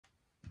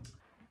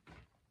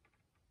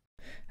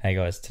Hey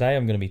guys, today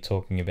I'm going to be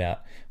talking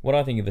about what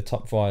I think are the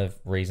top 5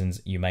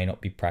 reasons you may not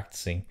be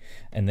practicing,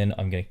 and then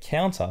I'm going to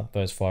counter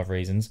those 5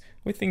 reasons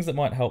with things that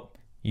might help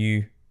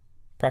you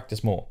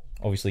practice more.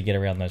 Obviously, get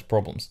around those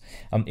problems.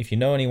 If you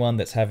know anyone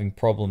that's having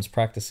problems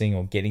practicing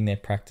or getting their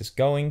practice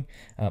going,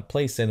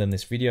 please send them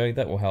this video.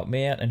 That will help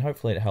me out, and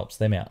hopefully it helps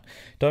them out.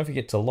 Don't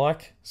forget to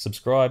like,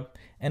 subscribe,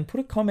 and put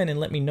a comment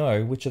and let me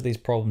know which of these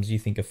problems you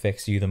think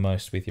affects you the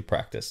most with your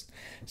practice.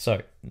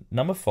 So,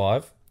 number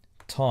 5,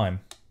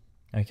 time.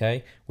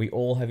 Okay, we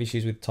all have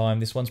issues with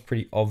time. This one's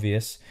pretty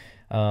obvious,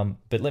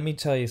 but let me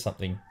tell you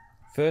something.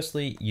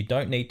 Firstly, you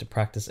don't need to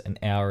practice an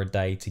hour a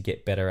day to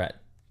get better at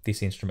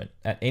this instrument,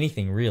 at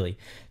anything really.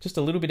 Just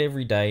a little bit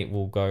every day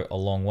will go a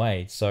long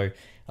way. So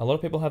a lot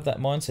of people have that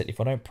mindset, if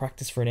I don't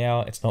practice for an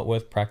hour, it's not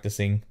worth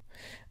practicing,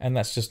 and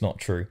that's just not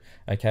true.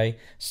 Okay,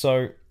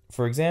 so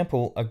for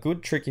example, a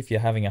good trick if you're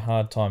having a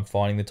hard time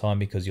finding the time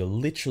because you're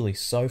literally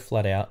so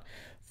flat out,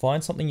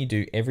 find something you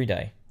do every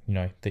day,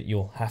 that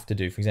you'll have to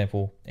do. For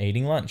example,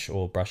 eating lunch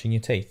or brushing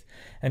your teeth,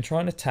 and try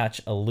and attach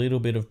a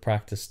little bit of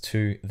practice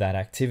to that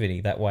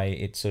activity. That way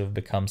it sort of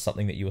becomes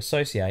something that you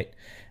associate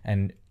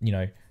and,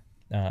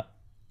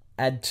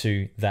 add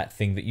to that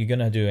thing that you're going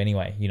to do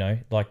anyway.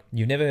 Like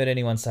you've never heard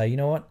anyone say, you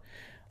know what,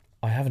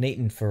 I haven't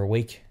eaten for a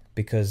week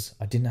because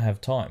I didn't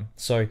have time.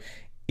 So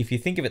if you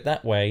think of it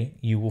that way,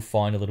 you will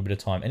find a little bit of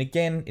time. And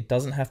again, it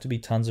doesn't have to be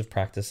tons of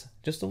practice,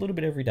 just a little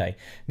bit every day.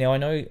 Now, I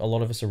know a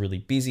lot of us are really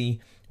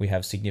busy. We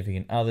have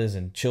significant others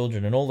and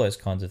children and all those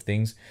kinds of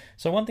things.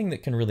 So one thing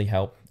that can really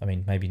help,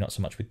 maybe not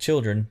so much with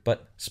children,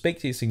 but speak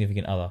to your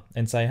significant other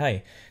and say,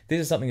 hey,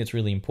 this is something that's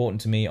really important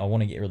to me. I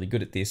want to get really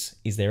good at this.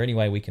 Is there any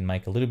way we can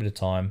make a little bit of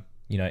time?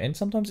 And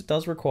sometimes it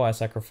does require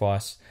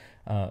sacrifice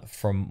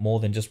from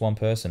more than just one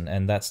person.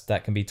 And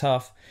that can be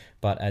tough.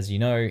 But as you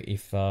know,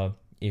 if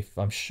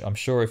I'm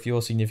sure if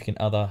your significant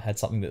other had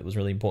something that was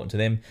really important to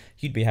them,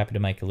 you'd be happy to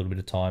make a little bit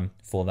of time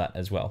for that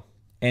as well,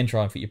 and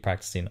try and fit your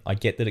practice in. I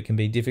get that it can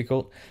be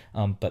difficult,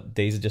 but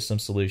these are just some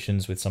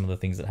solutions with some of the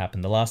things that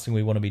happen. The last thing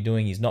we want to be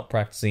doing is not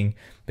practicing,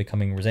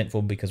 becoming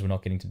resentful because we're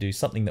not getting to do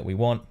something that we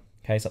want,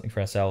 something for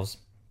ourselves,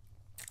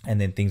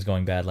 and then things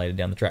going bad later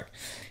down the track.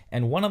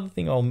 And one other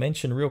thing I'll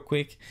mention real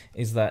quick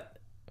is that,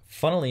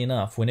 funnily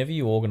enough, whenever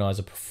you organize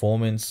a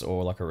performance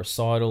or like a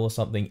recital or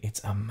something,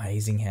 it's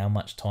amazing how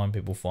much time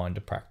people find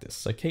to practice.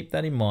 So keep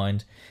that in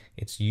mind.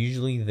 It's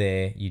usually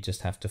there. You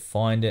just have to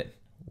find it,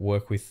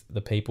 work with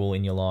the people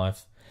in your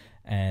life,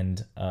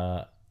 and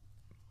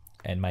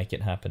make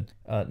it happen.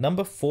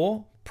 Number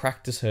 4,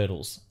 practice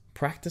hurdles.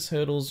 Practice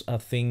hurdles are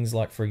things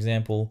like, for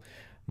example,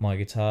 my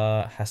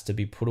guitar has to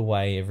be put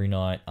away every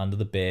night under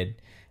the bed,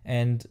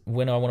 and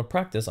when I want to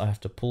practice, I have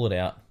to pull it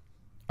out,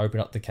 open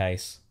up the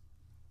case,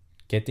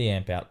 get the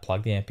amp out,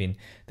 plug the amp in.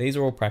 These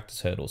are all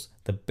practice hurdles.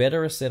 The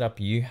better a setup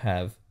you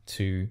have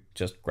to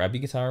just grab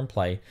your guitar and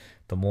play,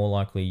 the more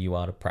likely you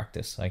are to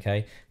practice,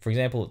 okay? For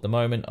example, at the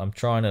moment, I'm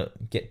trying to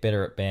get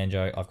better at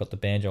banjo. I've got the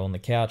banjo on the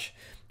couch.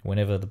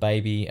 Whenever the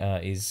baby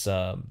is,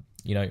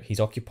 he's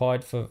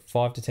occupied for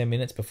 5 to 10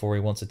 minutes before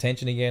he wants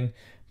attention again,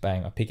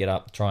 bang, I pick it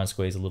up, try and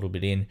squeeze a little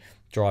bit in,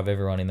 drive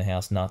everyone in the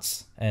house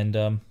nuts, and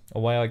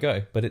away I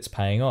go. But it's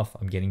paying off.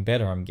 I'm getting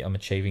better. I'm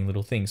achieving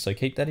little things. So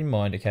keep that in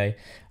mind, okay?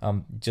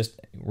 Just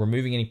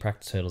removing any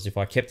practice hurdles. If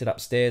I kept it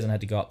upstairs and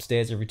had to go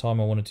upstairs every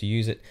time I wanted to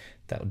use it,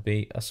 that would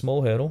be a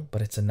small hurdle,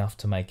 but it's enough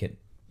to make it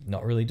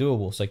not really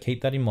doable. So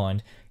keep that in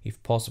mind.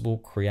 If possible,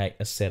 create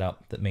a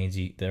setup that means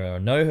there are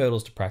no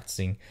hurdles to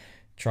practicing.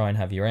 Try and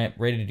have your amp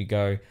ready to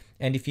go.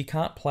 And if you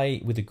can't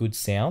play with a good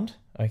sound,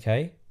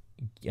 okay,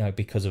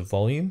 because of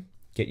volume,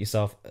 get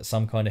yourself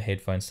some kind of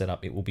headphone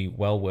setup. It will be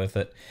well worth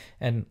it.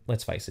 And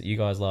let's face it, you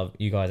guys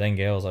and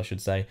girls, I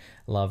should say,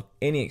 love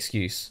any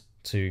excuse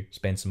to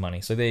spend some money.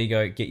 So there you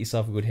go. Get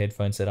yourself a good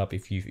headphone setup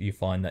if you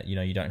find that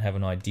you don't have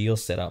an ideal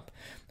setup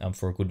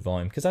for a good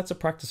volume, because that's a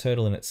practice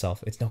hurdle in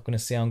itself. It's not going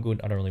to sound good.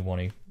 I don't really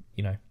want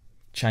to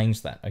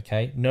change that.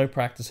 Okay, no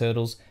practice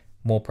hurdles,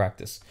 more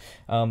practice.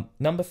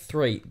 Number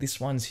 3,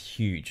 this one's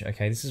huge.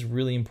 Okay, this is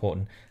really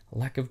important.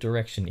 Lack of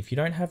direction. If you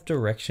don't have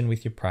direction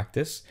with your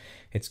practice,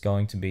 it's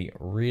going to be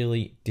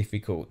really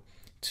difficult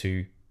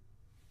to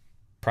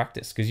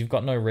practice because you've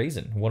got no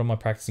reason. What am I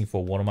practicing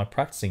for? What am I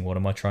practicing? What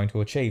am I trying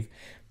to achieve?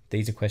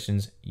 These are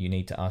questions you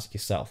need to ask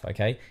yourself,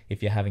 okay?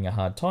 If you're having a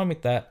hard time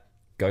with that,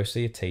 go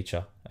see a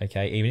teacher,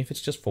 okay? Even if it's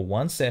just for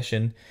one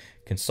session,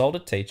 consult a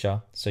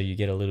teacher so you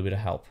get a little bit of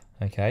help,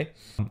 okay?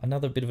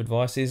 Another bit of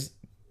advice is,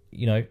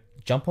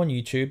 jump on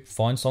YouTube,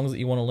 find songs that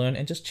you want to learn,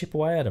 and just chip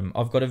away at them.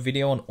 I've got a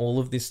video on all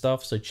of this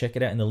stuff, so check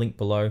it out in the link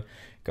below.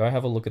 Go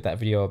have a look at that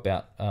video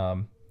about,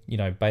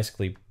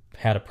 basically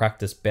how to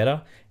practice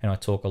better, and I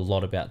talk a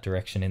lot about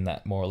direction in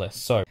that, more or less.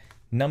 So,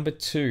 number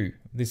 2,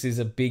 this is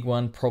a big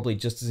one, probably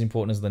just as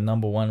important as the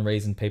number 1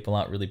 reason people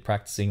aren't really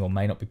practicing or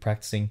may not be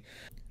practicing.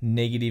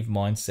 Negative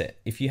mindset.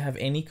 If you have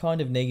any kind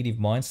of negative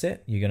mindset,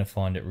 you're going to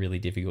find it really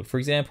difficult. For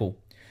example,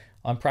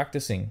 I'm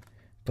practicing,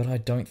 but I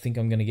don't think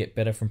I'm going to get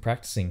better from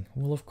practicing.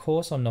 Well, of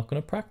course I'm not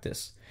going to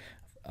practice.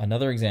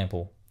 Another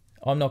example,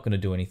 I'm not going to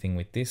do anything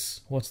with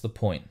this. What's the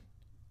point?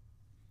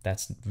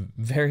 That's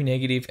very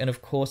negative, and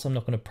of course I'm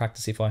not going to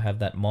practice if I have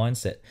that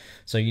mindset.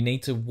 So you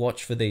need to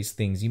watch for these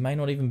things. You may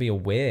not even be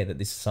aware that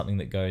this is something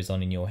that goes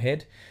on in your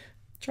head.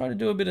 Try to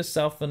do a bit of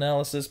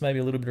self-analysis, maybe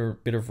a little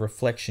bit of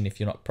reflection if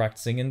you're not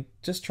practicing, and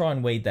just try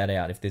and weed that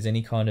out. If there's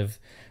any kind of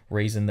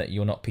reason that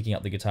you're not picking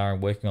up the guitar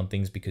and working on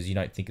things because you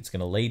don't think it's going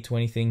to lead to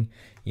anything,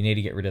 you need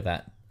to get rid of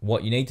that.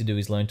 What you need to do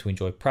is learn to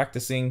enjoy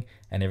practicing,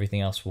 and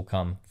everything else will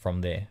come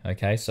from there.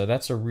 Okay, so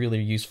that's a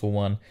really useful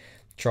one.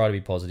 Try to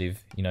be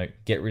positive,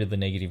 get rid of the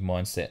negative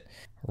mindset.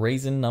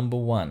 Reason number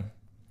 1,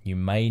 you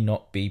may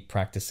not be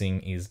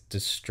practicing, is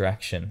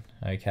distraction.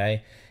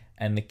 Okay,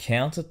 and the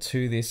counter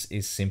to this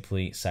is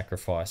simply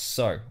sacrifice.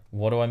 So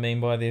what do I mean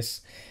by this?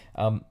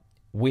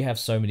 We have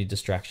so many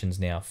distractions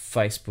now: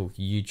 Facebook,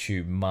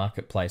 YouTube,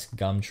 Marketplace,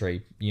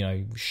 Gumtree,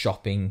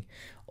 shopping,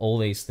 all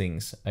these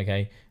things.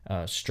 Okay,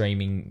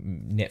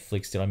 streaming,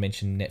 Netflix. Did I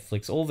mention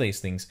Netflix? All these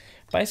things.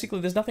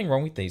 Basically, there's nothing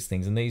wrong with these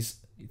things, and these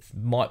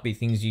might be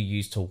things you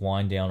use to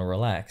wind down or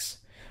relax,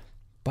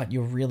 but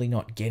you're really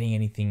not getting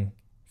anything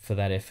for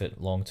that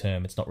effort long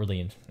term. It's not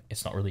really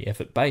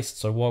effort based.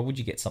 So why would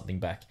you get something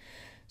back?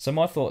 So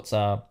my thoughts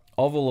are,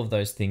 of all of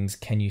those things,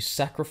 can you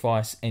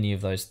sacrifice any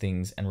of those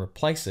things and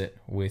replace it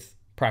with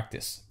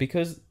practice?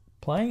 Because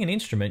playing an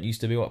instrument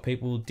used to be what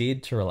people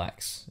did to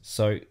relax.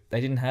 So they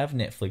didn't have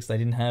Netflix, they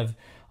didn't have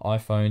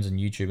iPhones and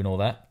YouTube and all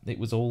that. It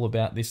was all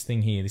about this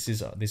thing here. This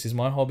is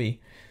my hobby.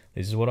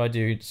 This is what I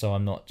do. So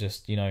I'm not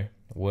just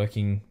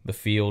working the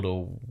field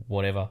or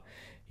whatever,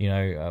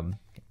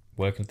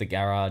 working at the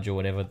garage or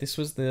whatever. This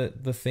was the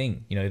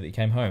thing, that you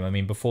came home. I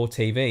mean, before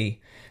TV,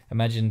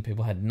 imagine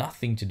people had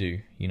nothing to do,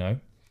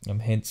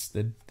 hence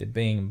there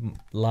being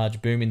a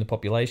large boom in the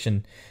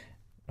population.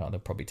 Oh, there are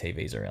probably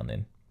TVs around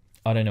then.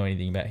 I don't know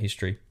anything about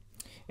history.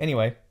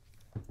 Anyway,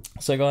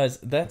 so guys,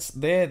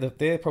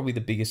 they're probably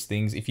the biggest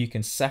things. If you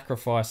can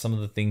sacrifice some of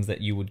the things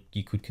that you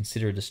could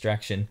consider a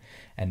distraction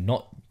and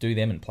not do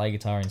them and play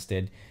guitar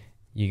instead,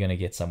 you're going to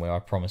get somewhere. I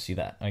promise you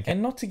that. Okay,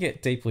 and not to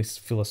get deeply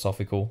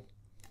philosophical,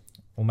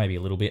 or maybe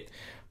a little bit,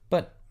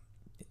 but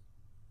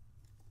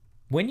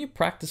when you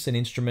practice an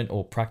instrument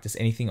or practice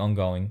anything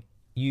ongoing,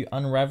 you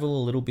unravel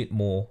a little bit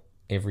more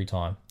every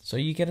time. So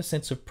you get a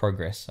sense of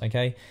progress,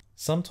 okay?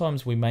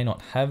 Sometimes we may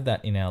not have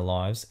that in our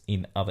lives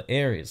in other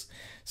areas.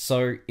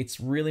 So it's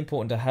really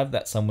important to have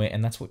that somewhere,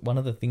 and that's one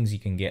of the things you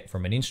can get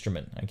from an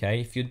instrument,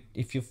 okay?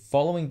 If you're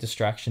following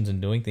distractions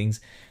and doing things,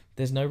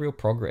 there's no real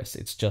progress.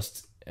 It's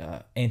just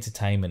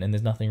entertainment, and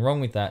there's nothing wrong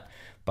with that,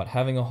 but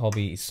having a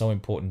hobby is so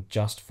important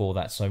just for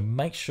that. So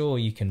make sure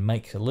you can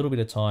make a little bit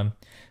of time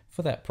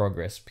for that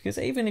progress, because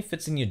even if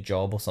it's in your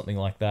job or something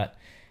like that,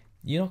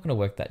 you're not going to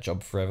work that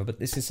job forever, but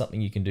this is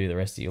something you can do the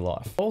rest of your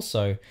life.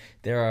 Also,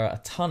 there are a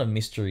ton of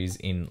mysteries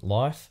in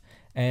life,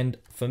 and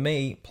for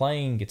me,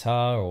 playing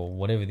guitar or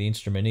whatever the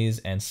instrument is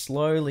and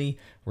slowly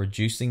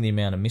reducing the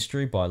amount of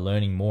mystery by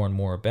learning more and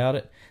more about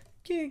it,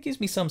 it gives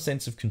me some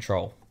sense of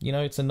control.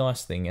 It's a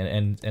nice thing,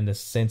 and a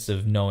sense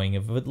of knowing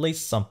of at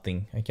least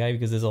something, okay?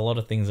 Because there's a lot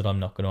of things that I'm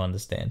not going to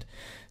understand.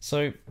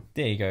 So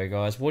there you go,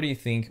 guys. What do you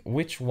think?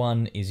 Which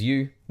one is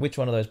you? Which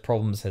one of those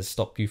problems has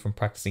stopped you from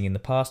practicing in the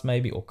past,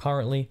 maybe, or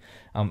currently?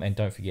 And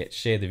don't forget,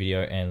 share the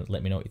video and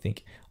let me know what you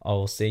think. I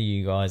will see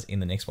you guys in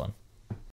the next one.